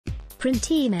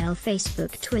Print, email,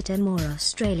 Facebook, Twitter. More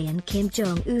Australian Kim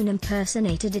Jong-un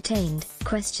impersonator detained.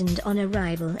 Questioned on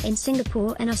arrival in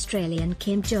Singapore. An Australian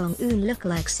Kim Jong-un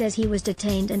lookalike says he was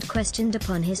detained and questioned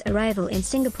upon his arrival in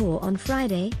Singapore on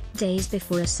Friday, days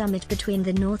before a summit between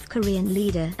the North Korean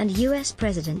leader and US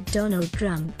President Donald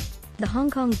Trump. The Hong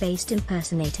Kong-based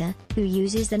impersonator, who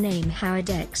uses the name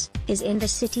Howard X, is in the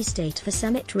city-state for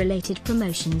summit-related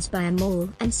promotions by a mall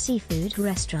and seafood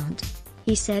restaurant.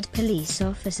 He said police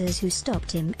officers who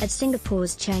stopped him at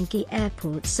Singapore's Changi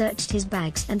Airport searched his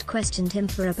bags and questioned him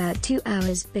for about 2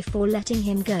 hours before letting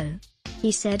him go.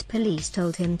 He said police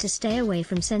told him to stay away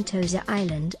from Sentosa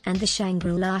Island and the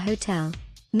Shangri-La Hotel.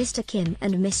 Mr. Kim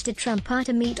and Mr. Trump are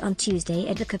to meet on Tuesday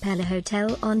at the Capella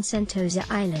Hotel on Sentosa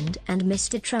Island, and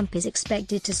Mr. Trump is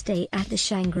expected to stay at the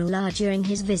Shangri-La during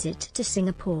his visit to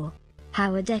Singapore.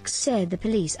 Howard X said the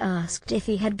police asked if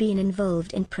he had been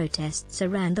involved in protests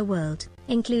around the world,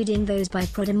 including those by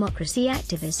pro-democracy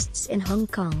activists in Hong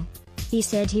Kong. He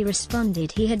said he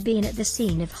responded he had been at the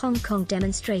scene of Hong Kong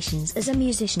demonstrations as a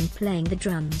musician playing the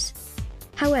drums.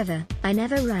 However, I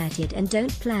never rioted and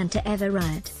don't plan to ever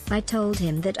riot. I told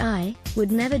him that I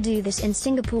would never do this in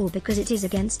Singapore because it is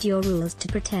against your rules to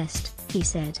protest, he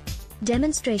said.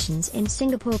 Demonstrations in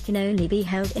Singapore can only be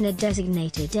held in a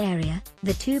designated area,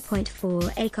 the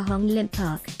 2.4-acre Hong Lim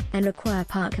Park, and require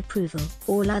park approval.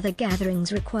 All other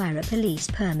gatherings require a police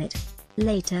permit.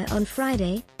 Later on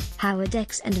Friday, Howard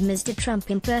X and Mr.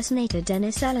 Trump impersonator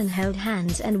Dennis Allen held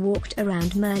hands and walked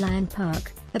around Merlion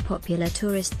Park, a popular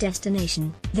tourist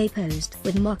destination. They posed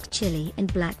with mock chili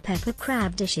and black pepper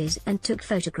crab dishes and took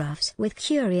photographs with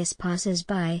curious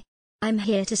passers-by. I'm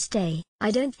here to stay. I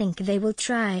don't think they will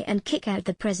try and kick out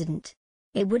the president.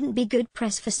 It wouldn't be good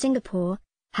press for Singapore,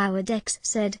 Howard X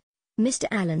said. Mr.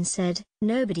 Allen said,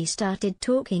 nobody started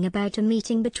talking about a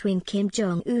meeting between Kim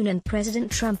Jong-un and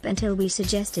President Trump until we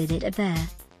suggested it at their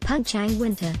Pyeongchang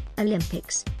Winter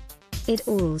Olympics. It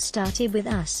all started with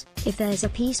us. If there's a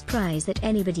peace prize that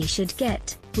anybody should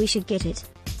get, we should get it.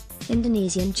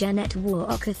 Indonesian Janet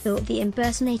Walker thought the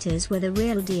impersonators were the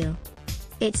real deal.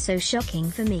 It's so shocking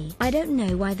for me. I don't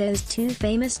know why those two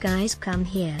famous guys come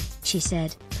here, she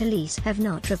said. Police have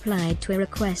not replied to a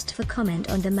request for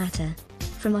comment on the matter.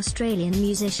 From Australian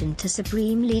musician to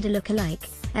Supreme Leader lookalike,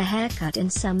 a haircut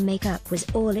and some makeup was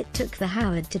all it took for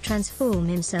Howard to transform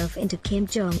himself into Kim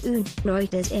Jong-un.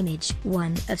 Reuters image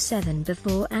 1 of 7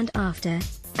 before and after.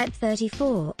 At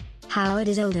 34, Howard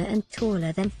is older and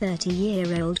taller than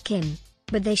 30-year-old Kim,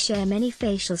 but they share many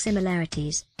facial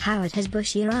similarities. Howard has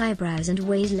bushier eyebrows and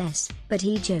weighs less, but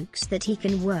he jokes that he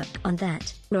can work on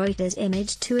that. Reuters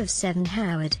image 2 of 7.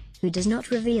 Howard, who does not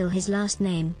reveal his last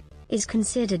name, is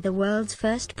considered the world's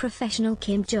first professional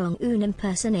Kim Jong-un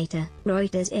impersonator.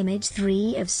 Reuters image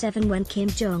 3 of 7. When Kim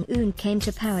Jong-un came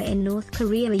to power in North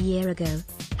Korea a year ago,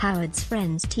 Howard's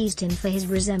friends teased him for his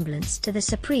resemblance to the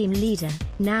Supreme Leader.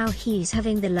 Now he's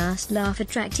having the last laugh,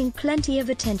 attracting plenty of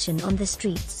attention on the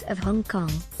streets of Hong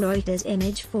Kong. Reuters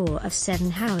image 4 of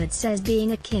 7. Howard says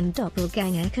being a Kim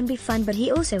doppelganger can be fun, but he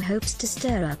also hopes to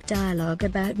stir up dialogue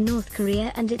about North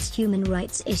Korea and its human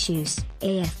rights issues.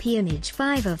 AFP image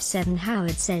 5 of 7.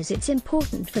 Howard says it's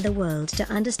important for the world to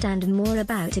understand more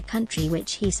about a country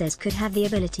which he says could have the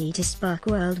ability to spark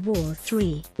World War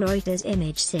III. Reuters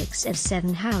image 6 of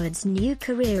 7. Howard's new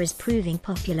career is proving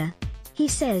popular. He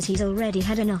says he's already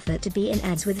had an offer to be in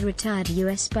ads with retired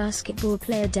US basketball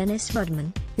player Dennis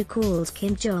Rodman, who calls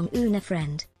Kim Jong-un a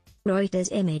friend. Reuters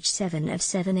image 7 of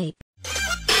 7.